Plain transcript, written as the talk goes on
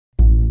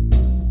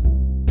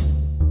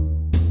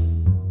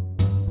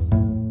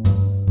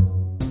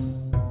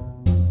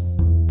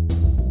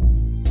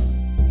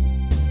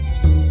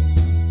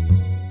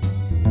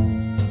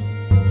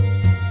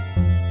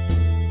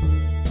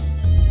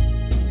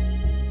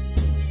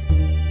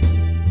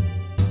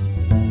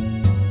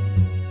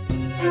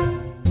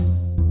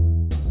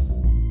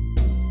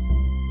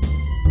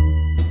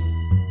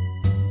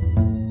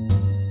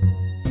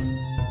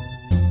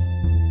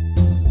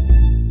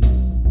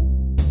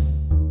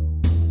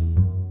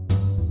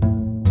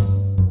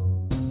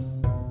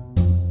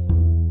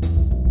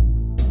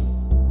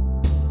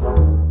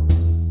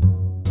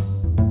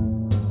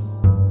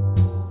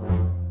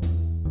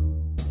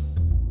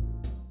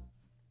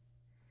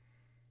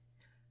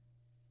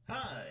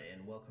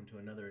and welcome to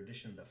another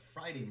edition of the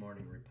Friday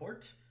Morning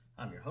Report.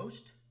 I'm your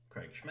host,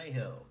 Craig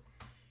Schmayhill,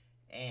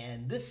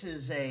 and this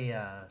is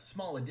a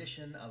small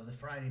edition of the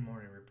Friday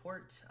Morning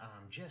Report.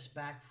 I'm just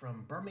back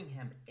from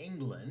Birmingham,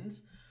 England,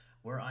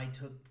 where I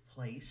took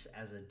place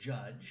as a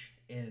judge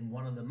in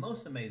one of the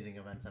most amazing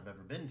events I've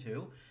ever been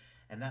to,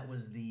 and that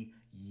was the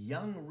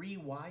Young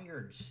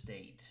Rewired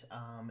State.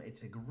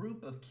 It's a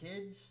group of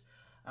kids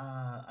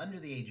under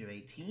the age of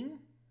 18,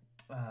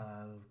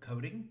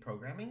 coding,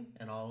 programming,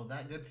 and all of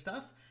that good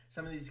stuff.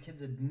 Some of these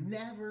kids had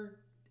never,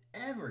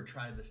 ever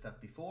tried this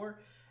stuff before,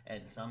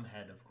 and some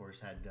had, of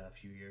course, had a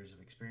few years of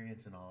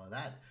experience and all of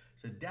that.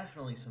 So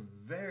definitely some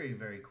very,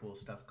 very cool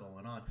stuff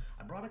going on.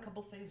 I brought a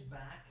couple things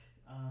back.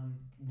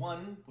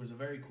 One was a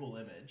very cool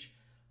image.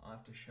 I'll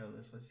have to show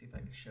this. Let's see if I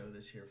can show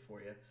this here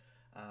for you.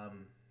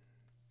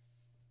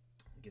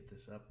 Get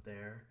this up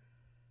there.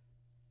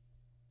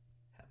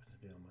 Happens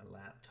to be on my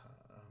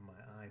laptop, on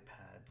my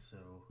iPad, so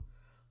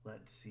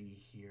let's see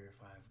here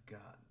if I've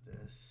got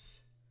this.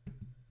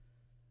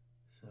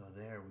 So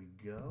there we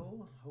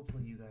go.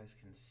 Hopefully you guys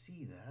can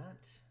see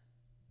that.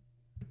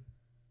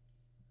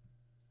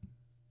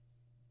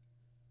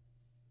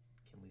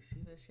 Can we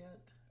see this yet?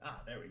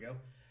 Ah, there we go.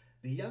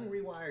 The Young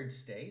Rewired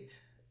State.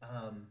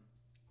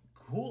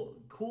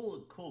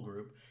 Cool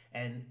group,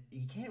 and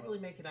you can't really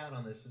make it out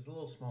on this. It's a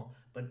little small,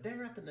 but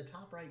there up in the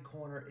top right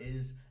corner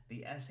is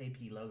the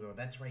SAP logo.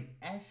 That's right,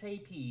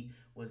 SAP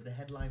was the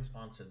headline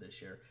sponsor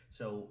this year,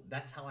 so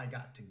that's how I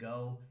got to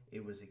go.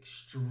 It was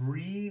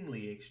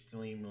extremely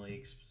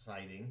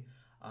exciting.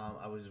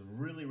 I was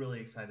really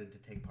excited to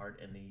take part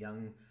in the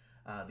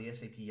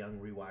SAP Young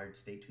Rewired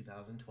State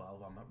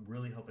 2012. I'm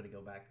really hoping to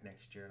go back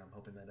next year, and I'm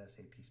hoping that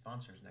SAP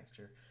sponsors next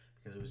year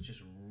because it was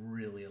just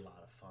really a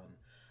lot of fun.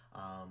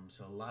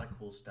 So a lot of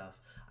cool stuff.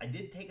 I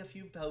did take a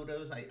few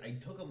photos. I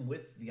took them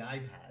with the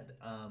iPad.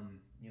 I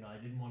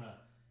didn't want to,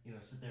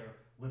 sit there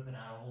whipping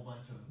out a whole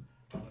bunch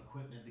of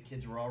equipment. The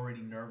kids were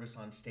already nervous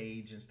on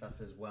stage and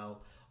stuff as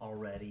well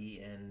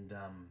already. And,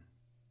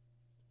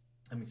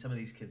 some of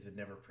these kids had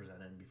never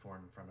presented before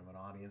in front of an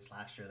audience.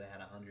 Last year they had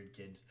 100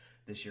 kids.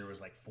 This year was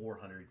like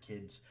 400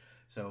 kids.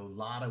 So a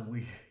lot of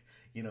weird,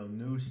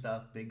 new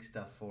stuff, big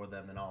stuff for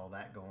them and all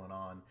that going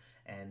on.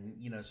 And,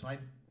 so I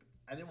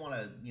didn't want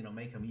to,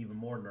 make them even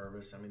more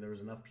nervous. There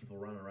was enough people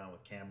running around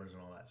with cameras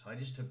and all that. So I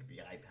just took the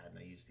iPad and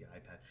I used the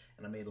iPad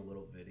and I made a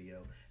little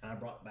video. And I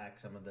brought back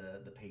some of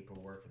the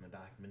paperwork and the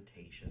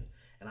documentation.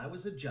 And I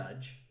was a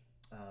judge,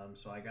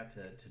 so I got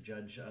to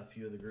judge a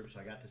few of the groups. So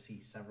I got to see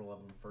several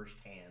of them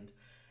firsthand,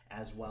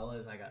 as well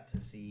as I got to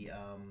see,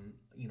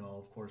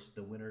 of course,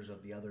 the winners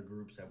of the other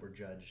groups that were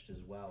judged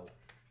as well.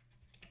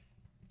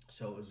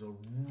 So it was a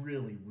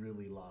really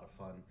lot of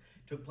fun.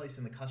 It took place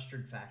in the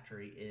Custard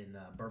Factory in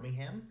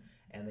Birmingham,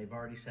 and they've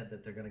already said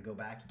that they're going to go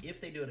back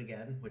if they do it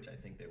again, which I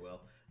think they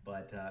will.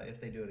 But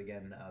if they do it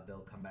again, they'll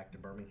come back to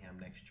Birmingham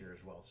next year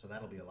as well. So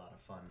that'll be a lot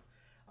of fun.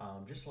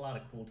 Just a lot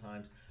of cool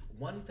times.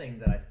 One thing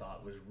that I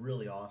thought was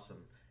really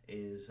awesome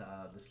is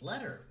this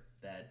letter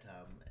that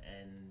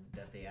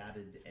they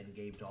added and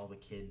gave to all the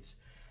kids.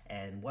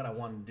 And what I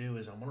want to do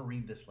is I want to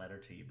read this letter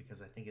to you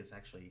because I think it's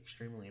actually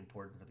extremely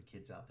important for the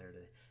kids out there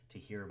to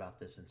hear about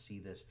this and see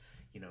this,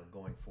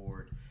 going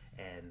forward.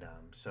 And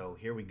so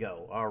here we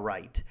go. All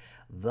right.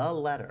 The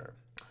letter.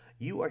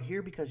 You are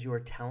here because you are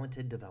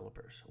talented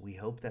developers. We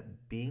hope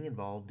that being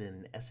involved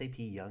in SAP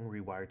Young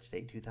Rewired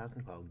State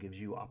 2012 gives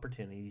you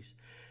opportunities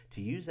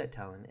to use that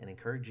talent and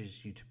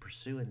encourages you to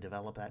pursue and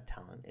develop that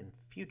talent in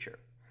future.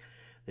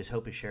 This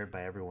hope is shared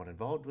by everyone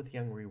involved with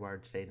Young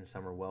Rewired State, and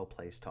some are well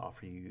placed to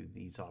offer you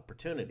these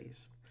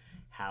opportunities.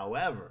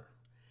 However,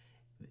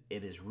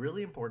 it is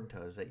really important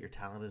to us that your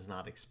talent is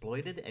not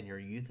exploited and your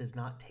youth is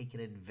not taken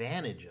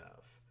advantage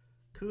of.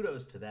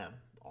 Kudos to them.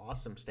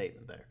 Awesome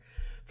statement there.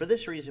 For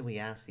this reason, we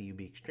ask that you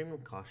be extremely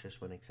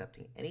cautious when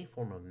accepting any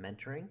form of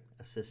mentoring,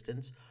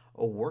 assistance,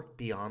 or work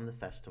beyond the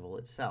festival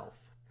itself.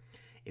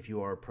 If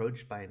you are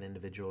approached by an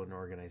individual or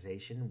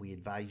organization, we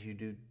advise you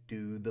to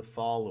do the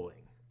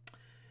following.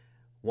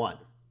 1.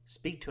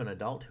 Speak to an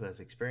adult who has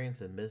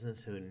experience in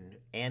business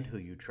and who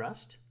you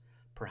trust,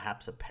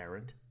 perhaps a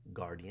parent,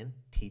 guardian,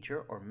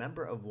 teacher, or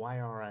member of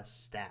YRS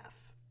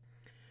staff.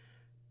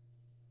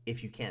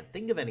 If you can't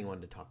think of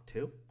anyone to talk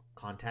to,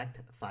 contact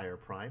Thayer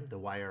Prime, the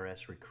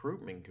YRS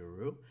recruitment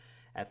guru,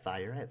 at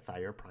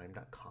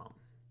thayer@thayerprime.com.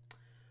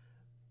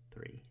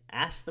 3.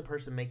 Ask the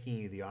person making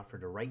you the offer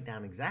to write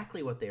down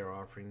exactly what they are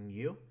offering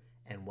you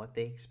and what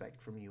they expect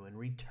from you in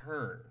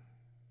return.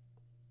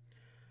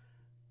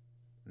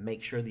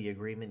 Make sure the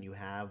agreement you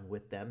have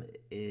with them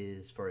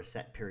is for a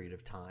set period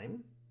of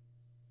time.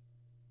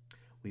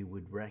 We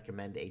would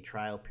recommend a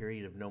trial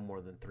period of no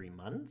more than 3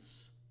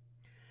 months.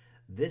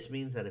 This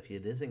means that if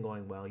it isn't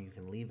going well, you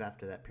can leave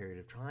after that period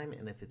of time,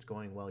 and if it's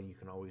going well, you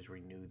can always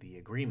renew the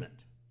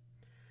agreement.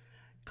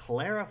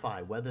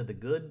 Clarify whether the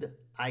good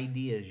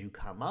ideas you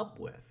come up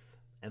with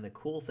and the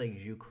cool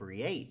things you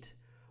create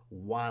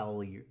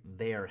while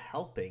they're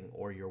helping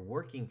or you're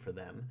working for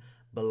them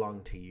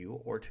belong to you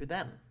or to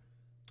them.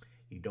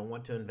 You don't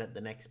want to invent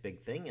the next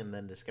big thing and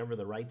then discover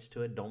the rights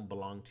to it don't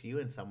belong to you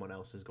and someone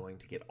else is going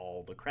to get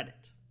all the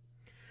credit.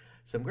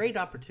 Some great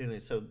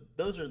opportunities. So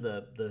those are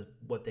the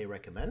what they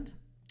recommend.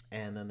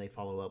 And then they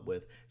follow up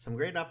with some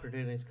great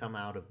opportunities come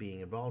out of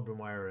being involved in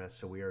YRS.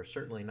 So we are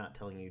certainly not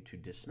telling you to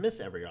dismiss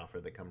every offer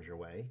that comes your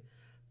way.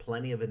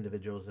 Plenty of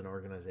individuals and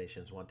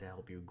organizations want to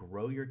help you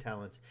grow your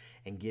talents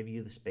and give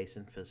you the space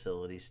and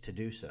facilities to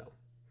do so.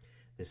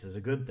 This is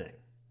a good thing.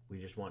 We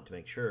just want to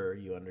make sure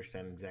you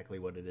understand exactly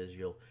what it is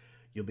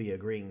you'll be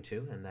agreeing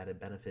to and that it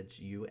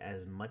benefits you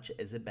as much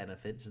as it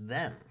benefits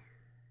them.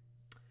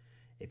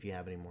 If you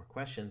have any more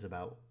questions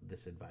about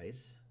this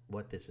advice,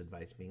 what this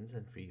advice means,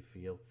 and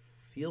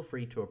feel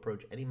free to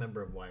approach any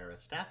member of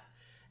YRS staff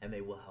and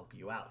they will help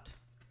you out.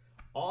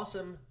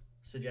 Awesome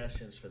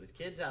suggestions for the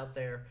kids out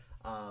there.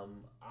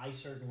 I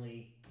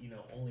certainly,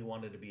 only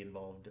wanted to be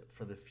involved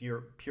for the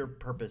pure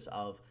purpose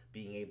of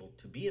being able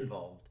to be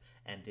involved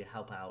and to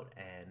help out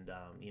and,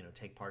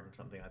 take part in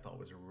something I thought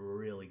was a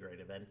really great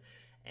event.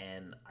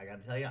 And I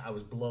got to tell you, I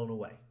was blown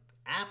away.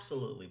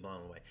 Absolutely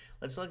blown away.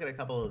 Let's look at a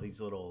couple of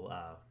these little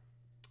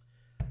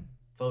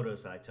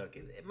photos that I took.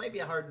 It might be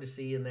hard to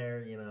see in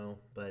there,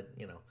 but,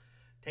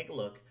 take a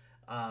look.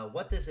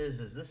 What this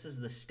is this is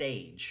the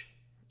stage.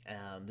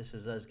 This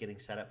is us getting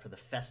set up for the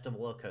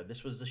Festival of Code.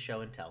 This was the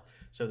show and tell.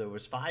 So there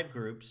was 5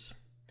 groups,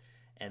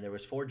 and there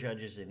was 4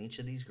 judges in each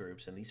of these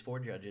groups, and these 4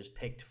 judges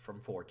picked from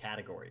 4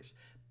 categories.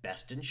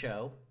 Best in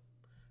Show,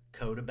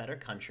 Code a Better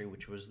Country,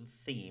 which was the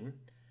theme,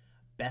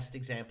 Best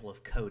Example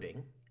of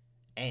Coding,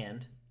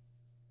 and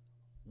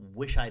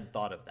Wish I'd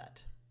Thought of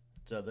That.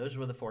 So those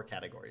were the 4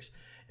 categories.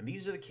 And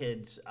these are the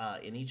kids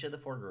in each of the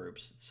 4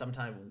 groups.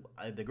 Sometime,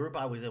 the group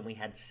I was in, we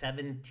had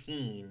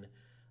 17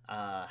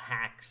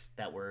 hacks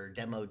that were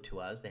demoed to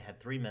us. They had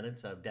 3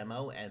 minutes of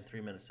demo and 3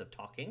 minutes of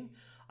talking.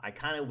 I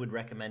kind of would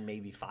recommend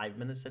maybe 5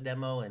 minutes of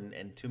demo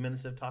and 2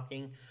 minutes of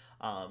talking.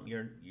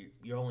 You're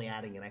only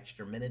adding an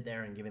extra minute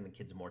there and giving the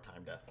kids more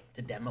time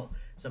to demo.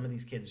 Some of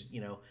these kids,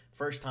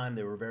 first time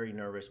they were very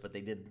nervous, but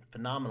they did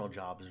phenomenal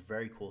jobs.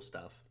 Very cool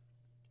stuff.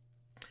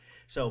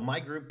 So my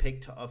group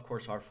picked, of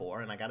course, our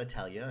 4, and I got to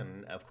tell you,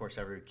 and of course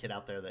every kid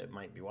out there that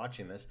might be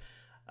watching this,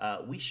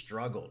 we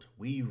struggled.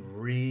 We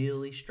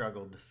really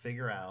struggled to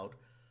figure out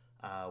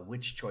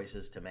which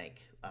choices to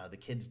make. The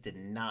kids did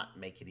not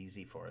make it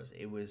easy for us.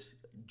 It was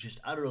just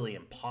utterly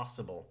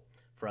impossible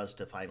for us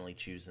to finally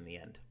choose in the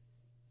end.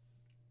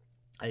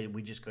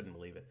 We just couldn't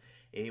believe it.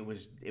 It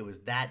was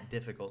that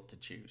difficult to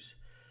choose.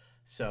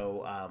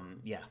 So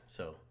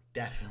so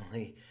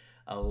definitely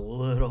a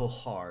little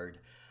hard.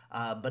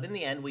 But in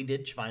the end, we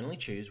did finally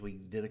choose. We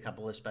did a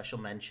couple of special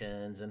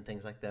mentions and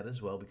things like that as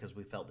well because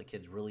we felt the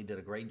kids really did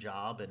a great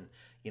job. And,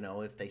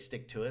 if they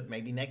stick to it,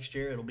 maybe next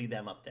year it'll be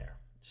them up there.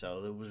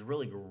 So it was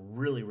really,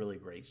 really, really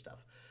great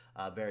stuff.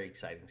 Very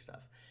exciting stuff.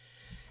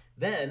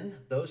 Then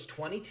those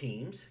 20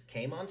 teams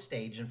came on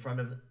stage in front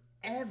of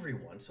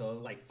everyone, so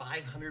like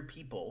 500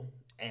 people,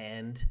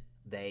 and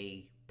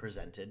they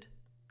presented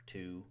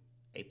to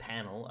a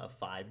panel of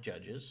 5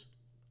 judges.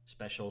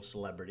 Special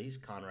celebrities,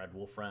 Conrad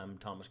Wolfram,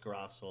 Thomas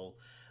Grossel,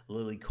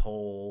 Lily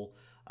Cole.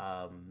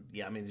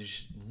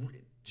 There's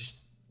just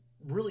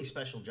really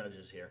special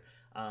judges here.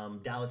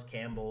 Dallas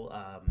Campbell,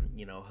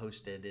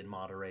 hosted and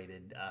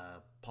moderated.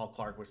 Paul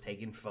Clark was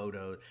taking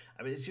photos.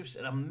 It's just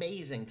an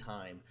amazing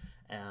time.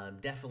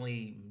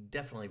 Definitely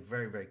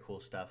very, very cool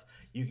stuff.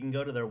 You can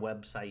go to their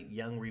website,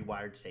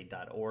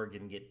 youngrewiredstate.org,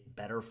 and get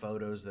better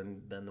photos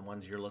than the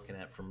ones you're looking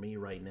at from me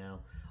right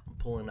now. I'm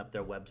pulling up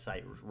their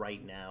website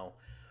right now.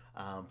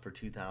 For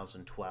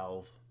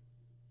 2012.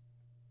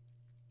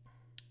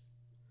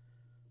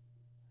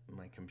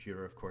 My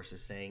computer, of course,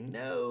 is saying,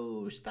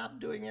 no, stop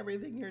doing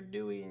everything you're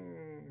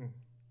doing.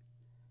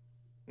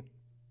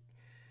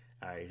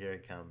 All right, here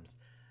it comes.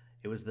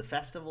 It was the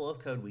Festival of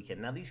Code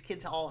weekend. Now, these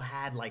kids all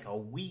had like a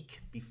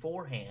week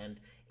beforehand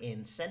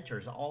in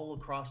centers all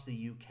across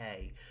the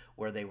UK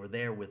where they were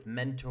there with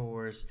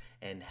mentors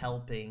and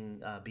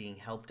helping, being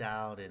helped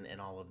out and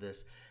all of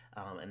this.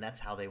 And that's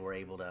how they were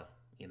able to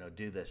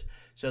do this.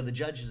 So the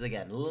judges,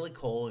 again, Lily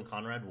Cole and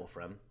Conrad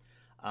Wolfram.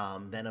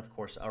 Then, of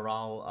course,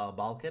 Aral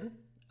Balkan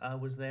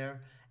was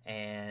there,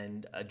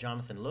 and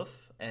Jonathan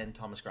Luff and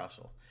Thomas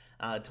Grossel.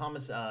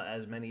 Thomas,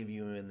 as many of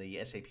you in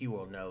the SAP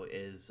world know,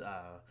 is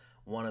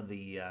one of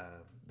the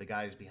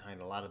guys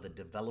behind a lot of the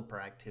developer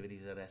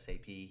activities at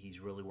SAP. He's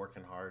really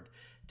working hard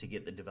to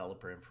get the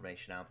developer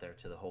information out there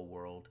to the whole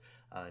world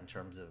in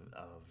terms of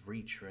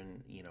reach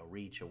and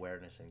reach,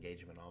 awareness,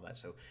 engagement, all that.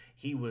 So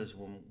he was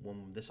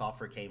when this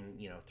offer came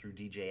through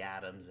DJ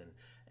Adams and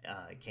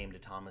it came to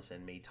Thomas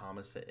and me.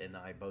 Thomas and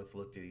I both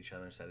looked at each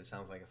other and said, "It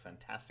sounds like a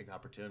fantastic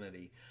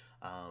opportunity."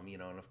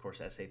 And of course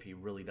SAP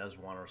really does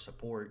want to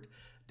support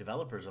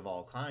developers of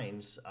all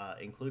kinds,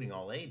 including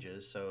all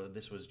ages. So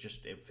this was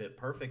it fit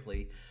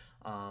perfectly.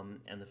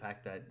 And the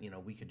fact that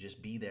we could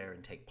just be there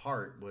and take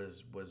part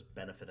was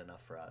benefit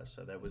enough for us.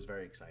 So that was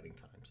very exciting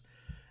times.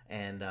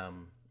 And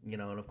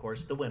and of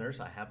course the winners.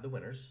 I have the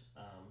winners.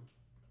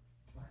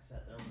 I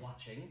sat there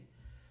watching,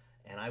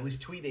 And I was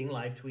tweeting,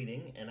 live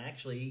tweeting, and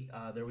actually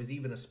there was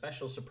even a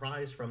special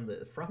surprise from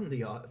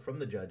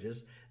the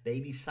judges. They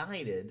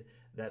decided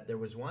that there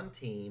was one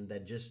team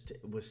that just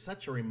was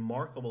such a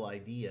remarkable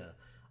idea.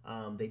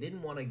 They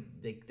didn't want to.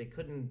 They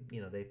couldn't.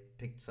 They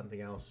picked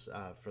something else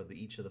for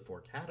each of the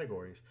four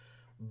categories,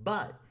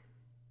 but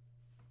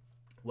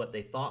what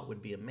they thought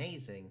would be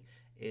amazing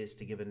is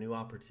to give a new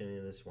opportunity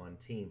to this one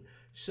team.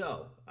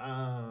 So,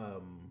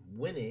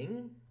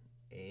 winning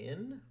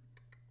in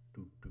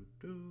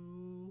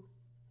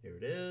here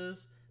it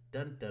is.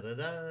 Dun dun dun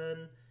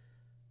dun.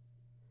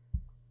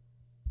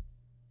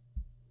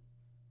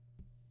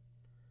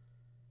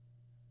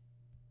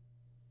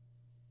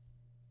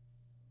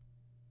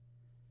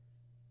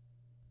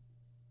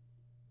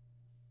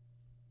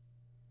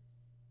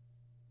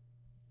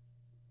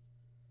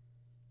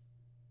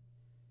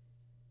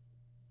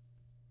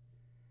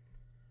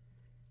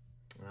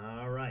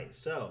 All right,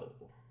 so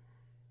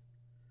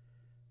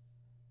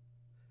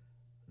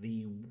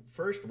the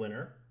first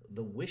winner,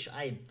 the wish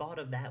I had thought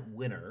of that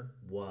winner,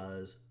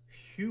 was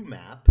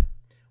HuMap,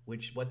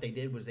 which what they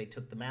did was they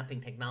took the mapping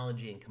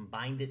technology and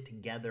combined it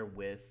together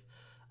with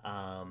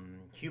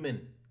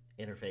human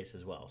interface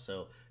as well.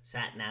 So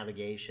sat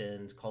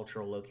navigations,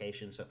 cultural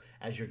locations. So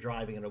as you're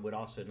driving, it would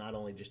also not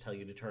only just tell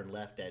you to turn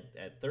left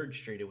at 3rd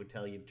Street, it would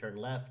tell you to turn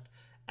left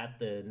at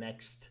the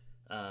next,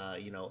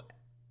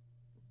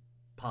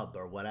 pub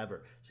or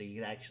whatever, so you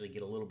could actually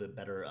get a little bit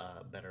better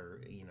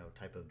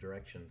type of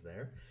directions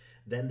there.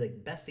 Then the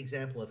best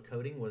example of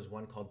coding was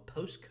one called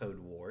Postcode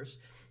Wars.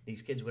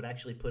 These kids would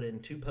actually put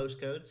in 2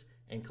 postcodes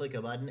and click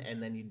a button,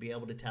 and then you'd be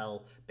able to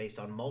tell based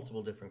on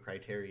multiple different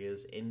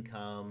criterias: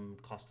 income,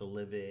 cost of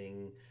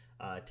living,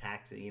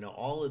 tax,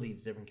 all of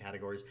these different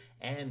categories,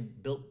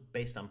 and built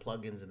based on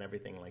plugins and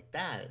everything like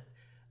that.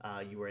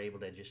 You were able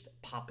to just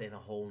pop in a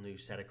whole new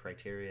set of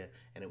criteria,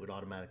 and it would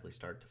automatically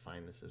start to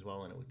find this as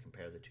well, and it would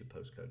compare the 2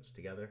 postcodes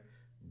together.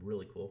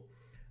 Really cool.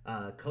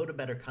 Code a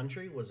Better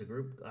Country was a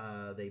group.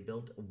 They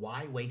built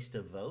Why Waste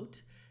a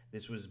Vote.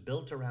 This was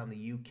built around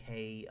the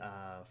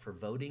UK for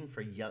voting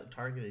for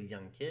targeted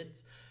young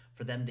kids,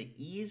 for them to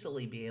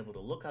easily be able to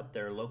look up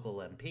their local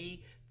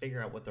MP,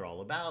 figure out what they're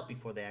all about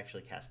before they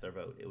actually cast their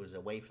vote. It was a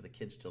way for the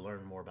kids to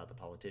learn more about the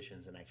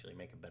politicians and actually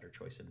make a better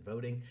choice in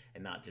voting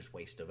and not just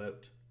waste a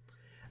vote.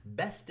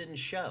 Best in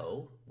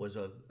Show was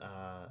an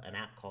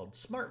app called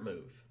Smart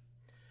Move.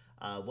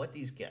 What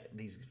these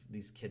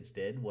kids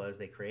did was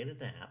they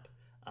created an app.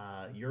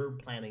 You're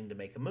planning to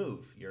make a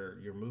move.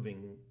 You're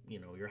moving,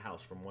 your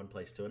house from one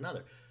place to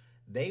another.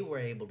 They were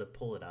able to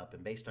pull it up,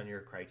 and based on your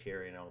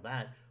criteria and all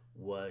that,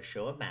 was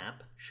show a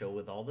map, show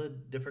with all the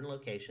different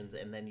locations,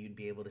 and then you'd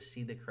be able to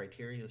see the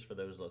criteria for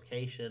those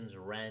locations: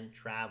 rent,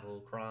 travel,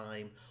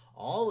 crime,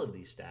 all of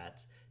these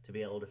stats, to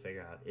be able to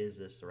figure out, is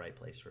this the right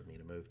place for me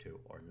to move to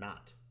or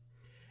not?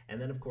 And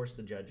then, of course,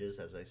 the judges,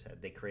 as I said,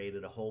 they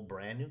created a whole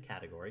brand new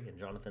category, and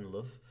Jonathan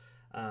Luff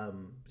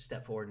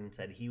stepped forward and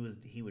said he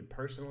would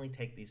personally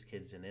take these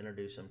kids and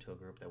introduce them to a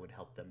group that would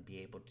help them be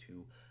able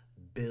to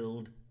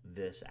build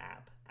this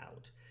app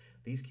out.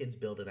 These kids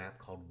built an app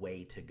called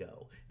Way to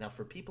Go. Now,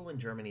 for people in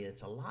Germany,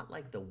 it's a lot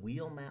like the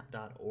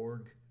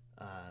wheelmap.org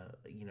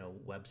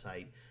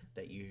website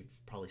that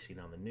you've probably seen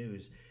on the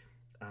news.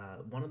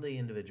 One of the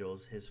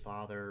individuals, his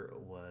father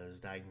was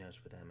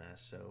diagnosed with MS,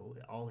 so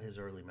all his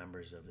early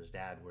members of his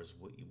dad was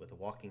with a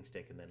walking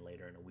stick and then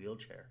later in a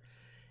wheelchair.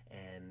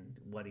 And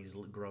what he's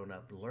grown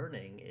up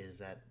learning is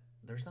that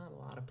there's not a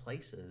lot of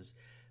places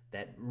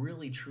that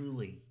really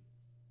truly,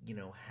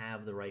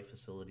 have the right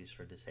facilities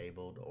for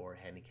disabled or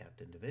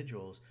handicapped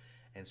individuals.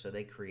 And so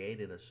they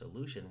created a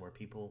solution where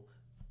people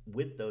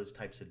with those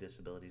types of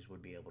disabilities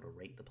would be able to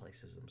rate the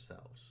places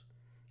themselves.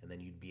 And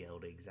then you'd be able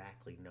to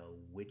exactly know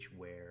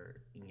where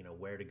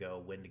to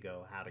go, when to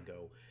go, how to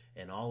go,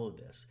 and all of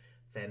this.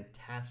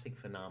 Fantastic,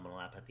 phenomenal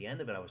app. At the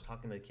end of it, I was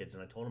talking to the kids,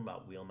 and I told them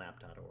about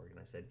wheelmap.org, and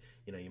I said,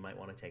 you might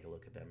want to take a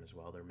look at them as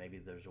well. Maybe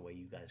there's a way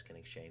you guys can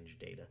exchange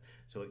data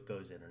so it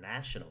goes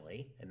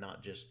internationally and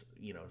not just,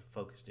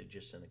 focused it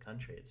just in the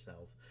country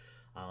itself.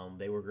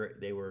 They were great.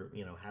 They were,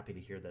 happy to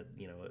hear that,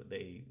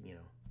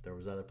 there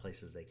was other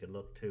places they could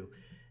look to.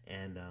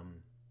 And,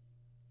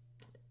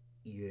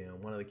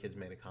 one of the kids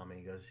made a comment.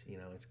 He goes,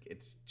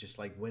 it's just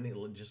like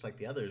winning, just like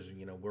the others.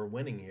 We're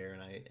winning here,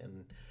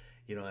 and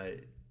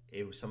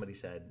somebody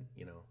said,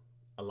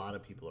 a lot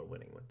of people are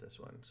winning with this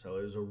one. So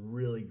it was a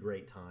really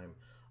great time,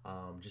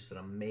 just an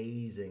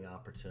amazing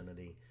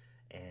opportunity,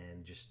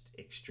 and just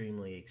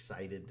extremely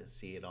excited to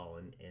see it all.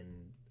 And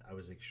I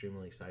was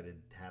extremely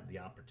excited to have the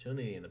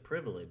opportunity and the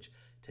privilege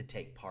to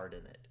take part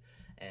in it.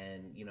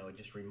 And it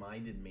just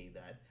reminded me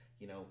that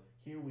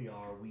here we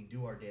are, we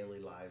do our daily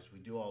lives, we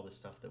do all the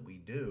stuff that we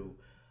do,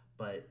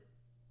 but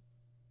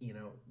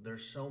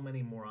there's so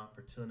many more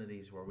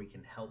opportunities where we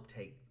can help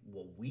take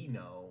what we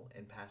know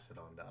and pass it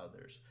on to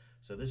others.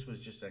 So this was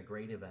just a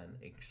great event,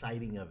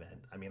 exciting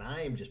event. I mean,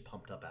 I am just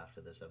pumped up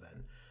after this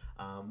event.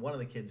 One of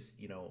the kids,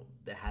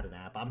 that had an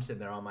app. I'm sitting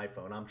there on my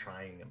phone. I'm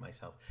trying it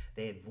myself.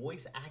 They had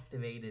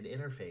voice-activated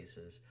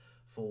interfaces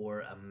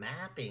for a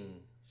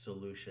mapping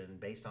solution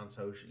based on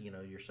social,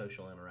 your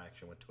social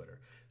interaction with Twitter.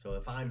 So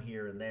if I'm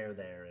here and they're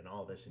there and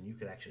all this, and you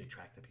could actually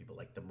track the people,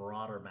 like the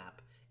Marauder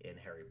map in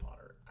Harry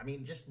Potter. I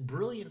mean, just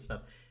brilliant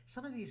stuff.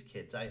 Some of these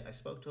kids, I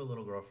spoke to a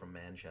little girl from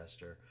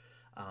Manchester.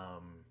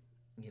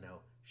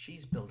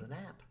 She's built an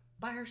app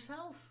by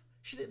herself.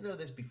 She didn't know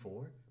this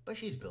before, but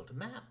she's built a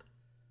map.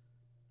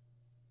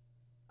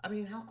 I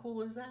mean, how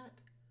cool is that?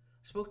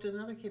 Spoke to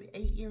another kid,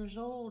 8 years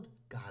old,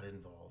 got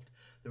involved.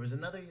 There was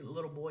another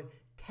little boy,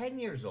 10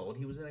 years old.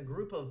 He was in a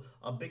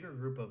bigger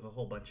group of a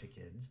whole bunch of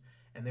kids,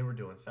 and they were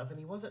doing stuff, and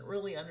he wasn't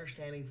really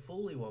understanding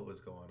fully what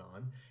was going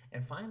on.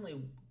 And finally,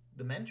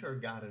 the mentor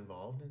got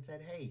involved and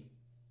said, hey,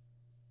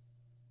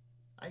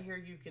 I hear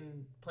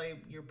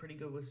you're pretty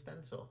good with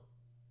Stencil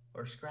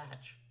or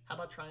Scratch. How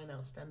about trying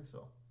out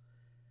Stencil?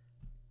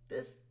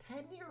 This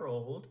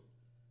 10-year-old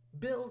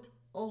built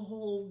a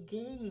whole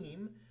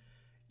game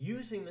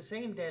using the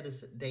same data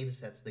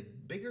sets the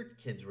bigger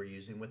kids were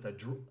using with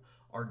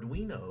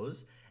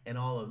Arduinos and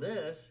all of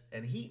this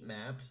and heat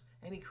maps,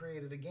 and he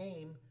created a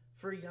game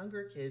for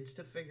younger kids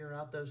to figure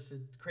out those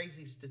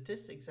crazy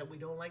statistics that we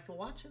don't like to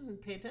watch and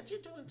pay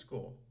attention to in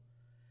school.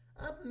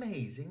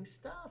 Amazing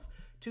stuff.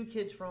 2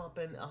 kids from up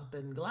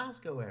in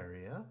Glasgow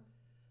area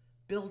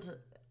built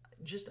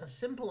just a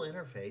simple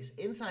interface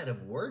inside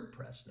of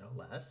WordPress, no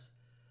less,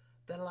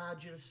 that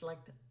allowed you to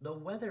select the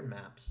weather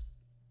maps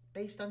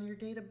based on your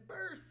date of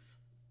birth.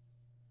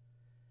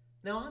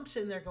 Now I'm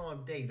sitting there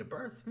going, date of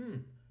birth,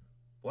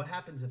 what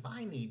happens if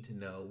I need to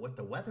know what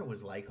the weather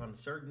was like on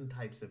certain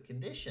types of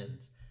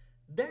conditions?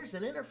 There's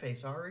an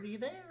interface already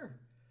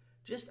there.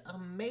 Just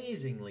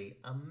amazingly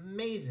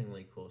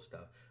cool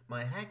stuff.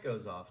 My hat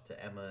goes off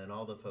to Emma and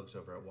all the folks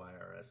over at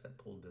YRS that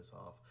pulled this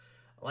off.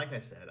 Like I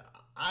said,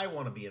 I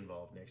want to be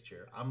involved next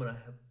year. I'm going to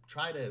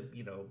try to,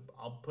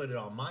 I'll put it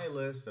on my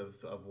list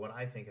of what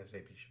I think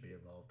SAP should be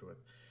involved with,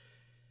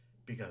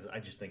 because I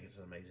just think it's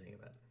an amazing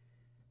event.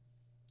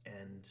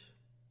 And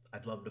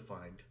I'd love to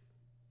find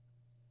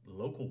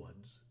local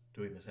ones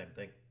doing the same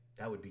thing.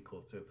 That would be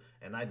cool too.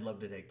 And I'd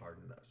love to take part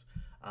in those.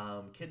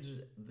 Kids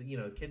are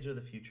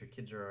the future.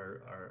 Kids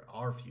are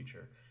our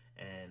future.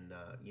 And,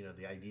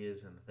 the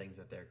ideas and the things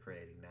that they're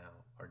creating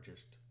now are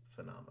just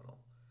phenomenal.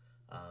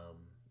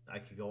 I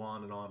could go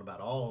on and on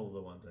about all of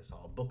the ones I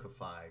saw,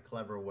 Bookify,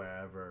 Clever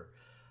Wherever,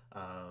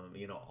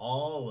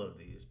 all of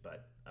these,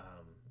 but,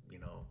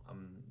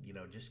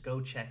 just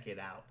go check it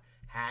out.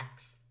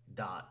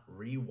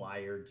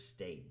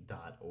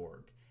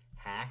 hacks.rewiredstate.org.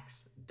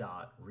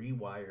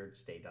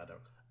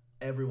 hacks.rewiredstate.org.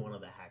 Every one of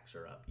the hacks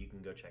are up. You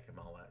can go check them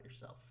all out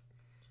yourself.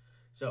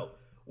 So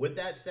with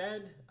that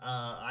said,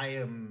 I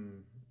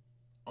am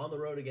on the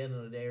road again in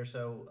a day or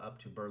so up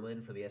to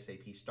Berlin for the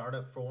SAP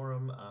Startup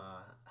Forum.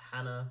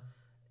 HANA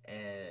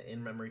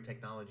in-memory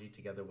technology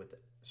together with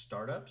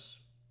startups.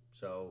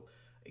 So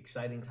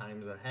exciting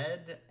times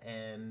ahead.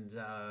 And,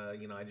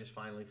 I just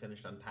finally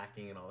finished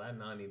unpacking and all that.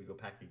 Now I need to go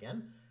pack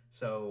again.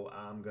 So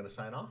I'm going to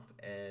sign off,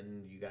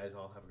 and you guys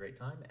all have a great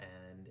time.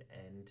 And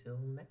until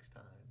next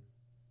time.